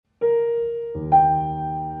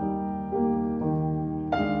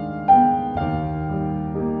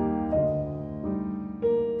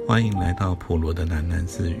欢迎来到普罗的喃喃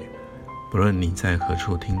自语。不论你在何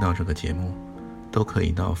处听到这个节目，都可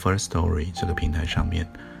以到 First Story 这个平台上面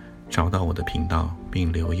找到我的频道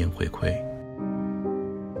并留言回馈。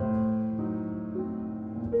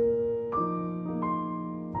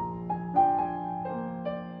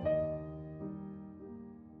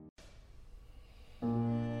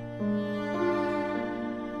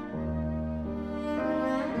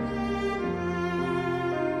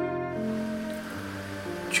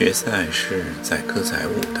决赛是载歌载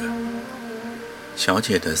舞的，小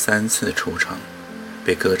姐的3次出场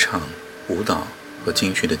被歌唱、舞蹈和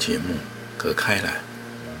京剧的节目隔开来，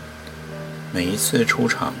每一次出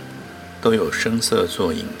场都有声色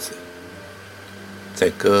做引子，在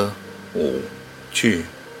歌、舞、剧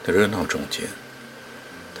的热闹中间，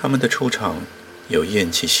他们的出场有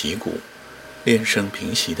咽气息鼓、练声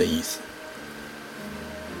平息的意思，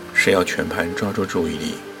是要全盘抓住注意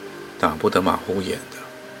力，打不得马虎眼的。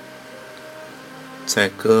在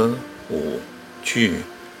歌、舞、剧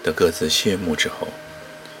的各自谢幕之后，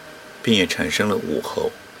便也产生了舞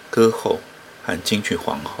后、歌后和京剧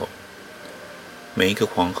皇后。每一个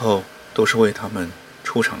皇后都是为他们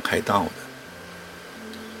出场开道的，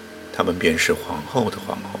他们便是皇后的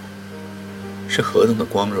皇后，是何等的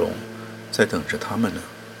光荣在等着他们呢？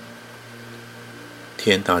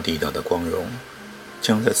天大地大的光荣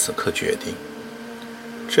将在此刻决定，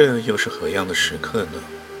这又是何样的时刻呢？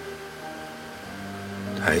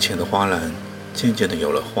台前的花篮渐渐地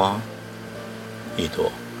有了花，1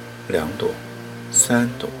朵、2朵、3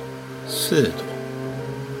朵、4朵，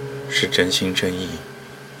是真心真意，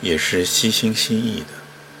也是悉心悉意的。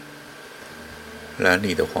篮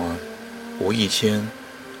里的花无意间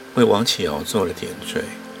为王启尧做了点缀，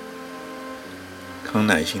康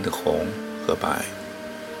乃馨的红和白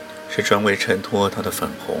是专为衬托它的粉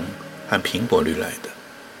红和苹果绿来的，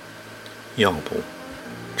要不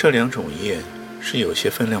这2种叶是有些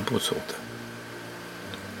分量不足的，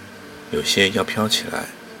有些要飘起来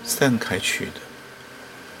散开去的，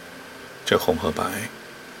这红和白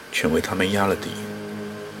全为他们压了底。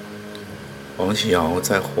王启尧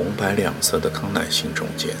在红白2色的康乃馨中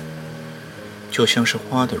间，就像是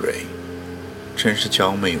花的蕊，真是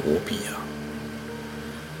娇媚无比啊。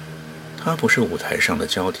他不是舞台上的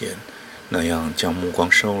焦点那样将目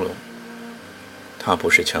光收拢，他不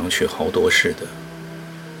是强取豪夺式的，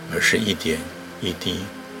而是一点一滴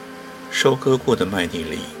收割过的麦地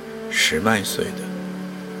里拾麦穗的，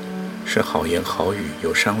是好言好语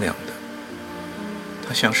有商量的。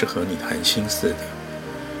它像是和你谈心似的，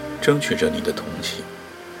争取着你的同情。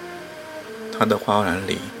它的花篮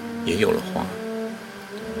里也有了花，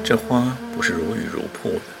这花不是如雨如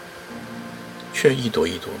瀑的，却一朵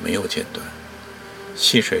一朵没有间断，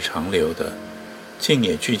细水长流的，竟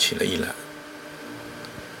也聚起了一篮。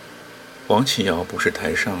王启尧不是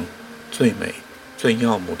台上最美最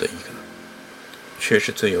耀目的一个，却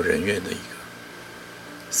是最有人缘的一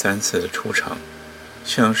个。3次的出场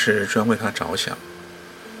像是专为他着想，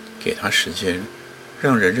给他时间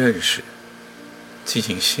让人认识，记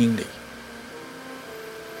进心里。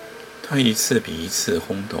他一次比一次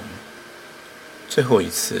轰动，最后一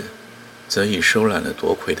次则已收揽了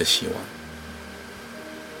夺魁的希望。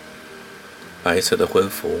白色的婚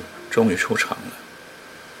服终于出场了，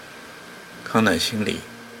康乃馨里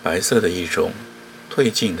白色的一种褪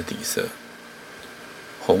尽的底色，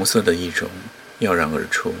红色的一种跃然而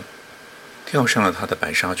出，跳上了她的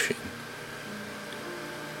白纱裙。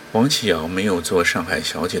王启尧没有做上海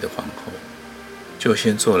小姐的皇后，就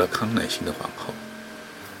先做了康乃馨的皇后。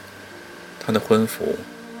她的婚服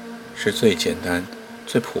是最简单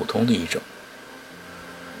最普通的一种，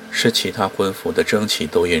是其他婚服的争奇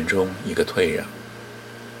斗艳中一个退让。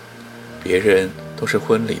别人都是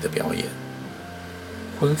婚礼的表演，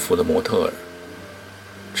婚服的模特儿，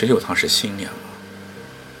只有她是新娘啊。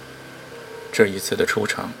这一次的出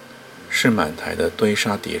场是满台的堆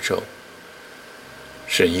纱叠皱，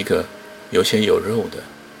是一个有血有肉的，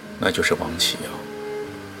那就是王启尧。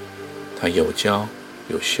他有娇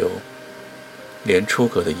有羞，连出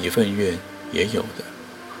阁的一份愿也有的。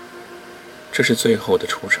这是最后的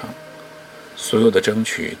出场，所有的争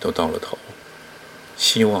取都到了头，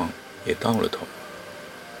希望也到了头，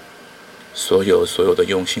所有的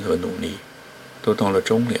用心和努力都到了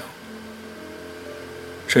终了。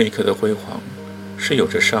这一刻的辉煌是有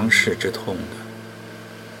着伤逝之痛的，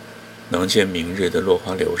能见明日的落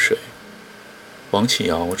花流水。王启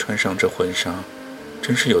尧穿上这婚纱，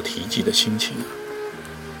真是有提及的心情啊。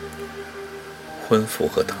婚服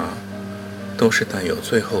和他都是带有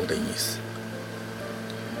最后的意思，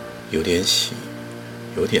有点喜，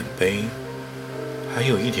有点悲，还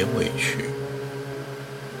有一点委屈。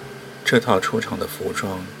这套出场的服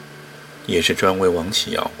装也是专为王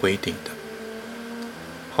启尧规定的。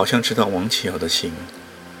好像知道王启尧的心，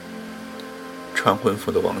穿婚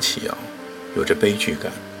服的王启尧有着悲剧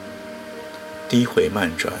感，低回慢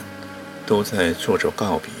转，都在做着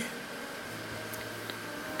告别。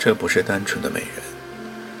这不是单纯的美人，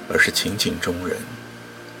而是情景中人。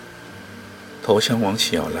投向王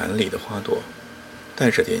启尧篮里的花朵，带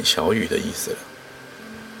着点小雨的意思了。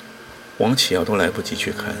王启尧都来不及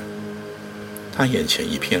去看，他眼前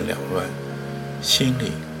一片缭乱，心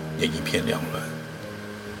里也一片缭乱。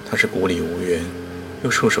他是孤立无援，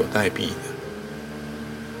又束手待毙的，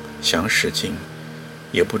想使劲，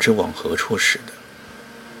也不知往何处使的。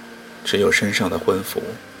只有身上的婚服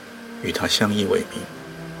与他相依为命。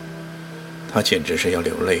他简直是要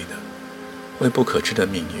流泪的，为不可知的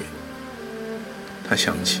命运。他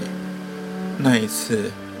想起那一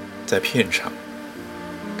次在片场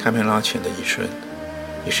开麦拉前的一瞬，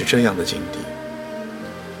也是这样的境地，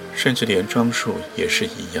甚至连装束也是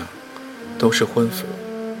一样，都是婚服。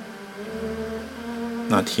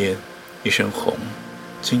那天一身红，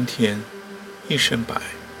今天一身白，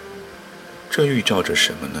这预兆着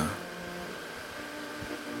什么呢？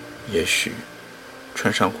也许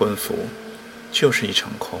穿上婚服就是一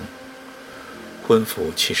场空，婚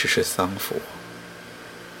服其实是丧服。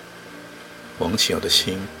王启尧的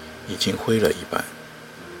心已经灰了一半，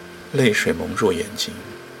泪水蒙住眼睛。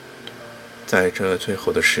在这最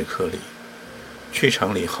后的时刻里，剧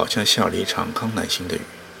场里好像下了一场康乃馨的雨，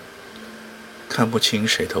看不清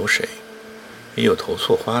谁投谁，也有投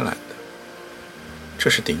错花篮的。这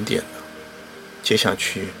是顶点了，接下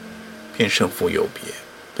去便胜负有别，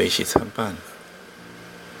悲喜参半了。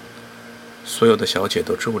所有的小姐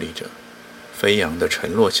都伫立着，飞扬地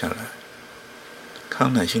沉落下来。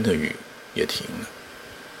康乃馨的雨也停了，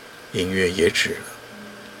音乐也止了，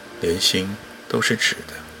连心都是止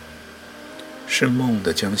的，是梦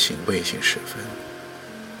的将醒未醒时分。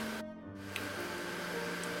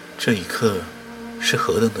这一刻是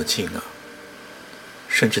何等的静啊！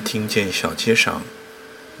甚至听见小街上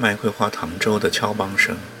卖桂花糖粥的敲梆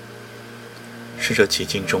声，是这寂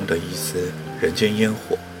静中的一丝人间烟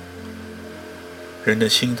火。人的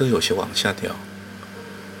心都有些往下掉，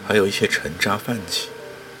还有一些沉渣泛起，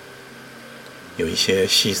有一些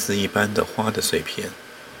细丝一般的花的碎片，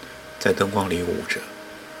在灯光里舞着，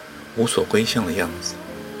无所归向的样子，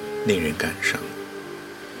令人感伤。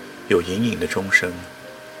有隐隐的钟声，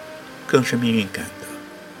更是命运感的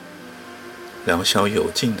良宵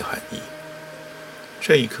有尽的含义。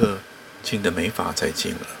这一刻静得没法再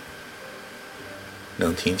静了，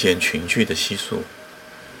能听见群聚的窸窣，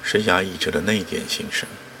是压抑着的那一点心声。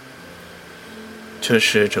这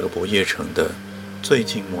是这个不夜城的最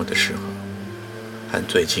静默的时候，和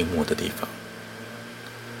最静默的地方。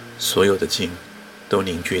所有的静都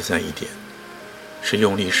凝聚在一点，是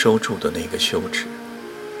用力收住的那个休止。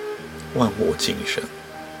万物静声。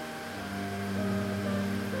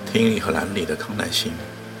厅里和篮里的康乃馨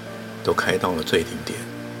都开到了最顶点，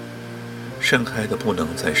盛开的不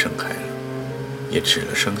能再盛开了，也止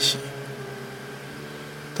了升息。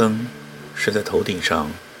灯是在头顶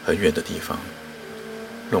上很远的地方，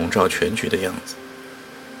笼罩全局的样子。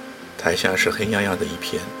台下是黑压压的一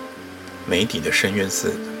片，没底的深渊似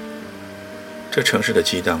的。这城市的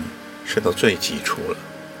激荡是到最极处了，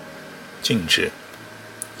静止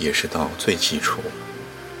也是到最极处了。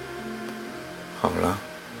好了，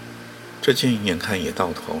这件眼看也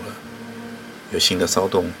到头了，有新的骚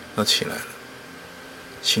动要起来了，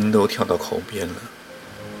心都跳到口边了，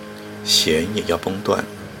弦也要崩断了。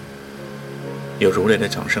有如雷的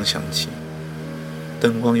掌声响起，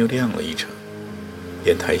灯光又亮了一场，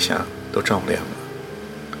连台下都照亮了。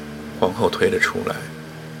皇后推了出来，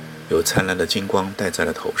有灿烂的金光戴在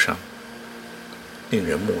了头上，令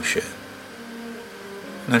人目眩。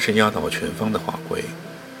那是压倒全方的华贵，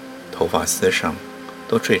头发丝上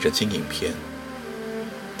都缀着金银片。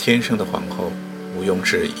天生的皇后毋庸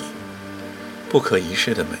置疑，不可一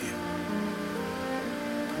世的美。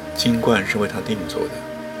金冠是为她定做的，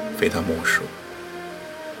非她莫属。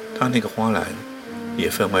她那个花篮也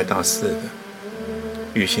分外大肆的，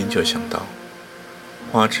预先就想到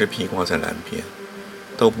花枝披挂在篮边，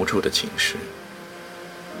兜不住的情势。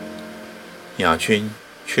雅君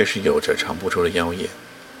却是有着藏不住的妖艳，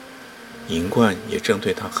银冠也正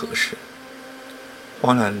对她合适。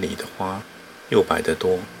花篮里的花又白得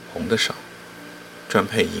多，红得少，专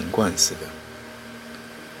配银冠似的。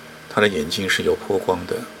她的眼睛是有波光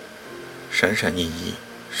的，闪闪熠熠，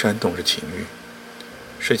煽动着情欲，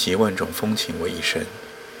是集万种风情为一身，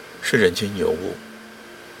是人间尤物。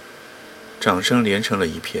掌声连成了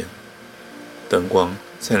一片，灯光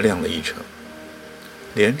再亮了一层，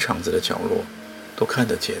连场子的角落都看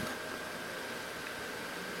得见了。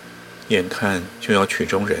眼看就要曲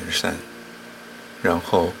终人散，然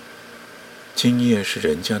后今夜是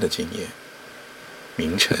人家的今夜，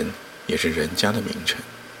明晨也是人家的明晨。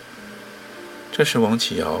这时王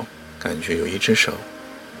启尧感觉有一只手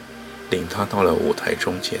领他到了舞台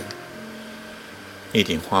中间，一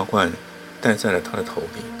顶花冠戴在了他的头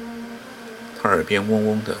里，他耳边嗡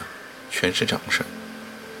嗡的全是掌声，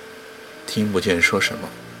听不见说什么。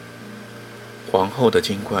皇后的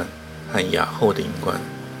金冠和雅后的银冠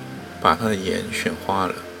把他的眼选花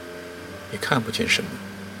了，也看不见什么。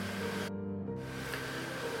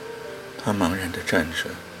他茫然地站着，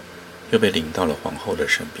又被领到了皇后的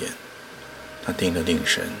身边。他定了定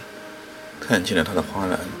神，看见了她的花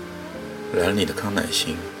篮，篮里的康乃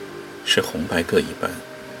馨是红白各一半，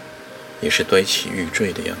也是堆起玉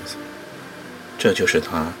坠的样子。这就是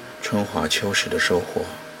他春华秋实的收获。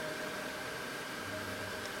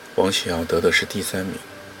王启尧得的是第3名，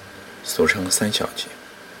俗称3小姐，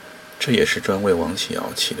这也是专为王启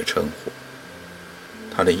尧起的称呼。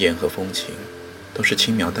他的艳和风情都是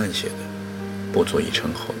轻描淡写的，不足以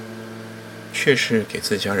称后，却是给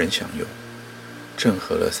自家人享用，正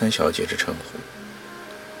合了3小姐之称呼。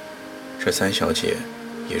这3小姐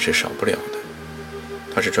也是少不了的，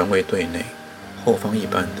她是专为对内后方一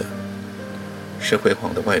般的，是辉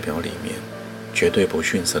煌的外表里面绝对不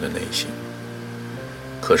逊色的内心，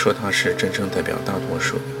可说她是真正代表大多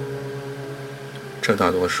数的。这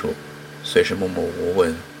大多数虽是默默无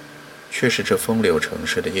闻，却是这风流城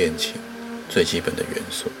市的艳情最基本的元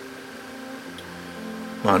素。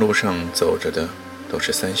马路上走着的都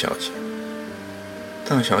是3小姐，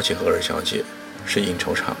大小姐和2小姐是应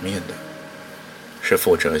酬场面的，是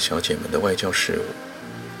负责小姐们的外交事务。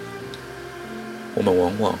我们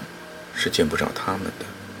往往是见不着她们的，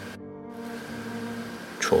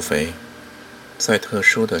除非在特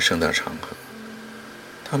殊的盛大场合，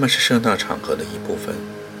她们是盛大场合的一部分，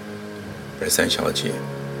而3小姐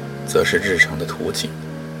则是日常的图景，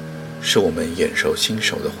是我们眼熟心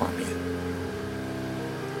熟的画面。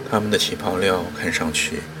她们的起泡料看上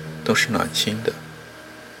去都是暖心的。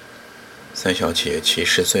3小姐其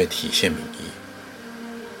实最体现民意，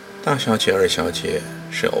大小姐、2小姐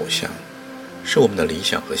是偶像，是我们的理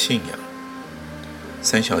想和信仰。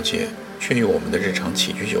3小姐却与我们的日常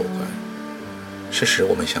起居有关，是使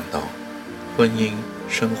我们想到婚姻、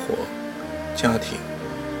生活、家庭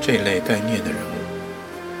这类概念的人物。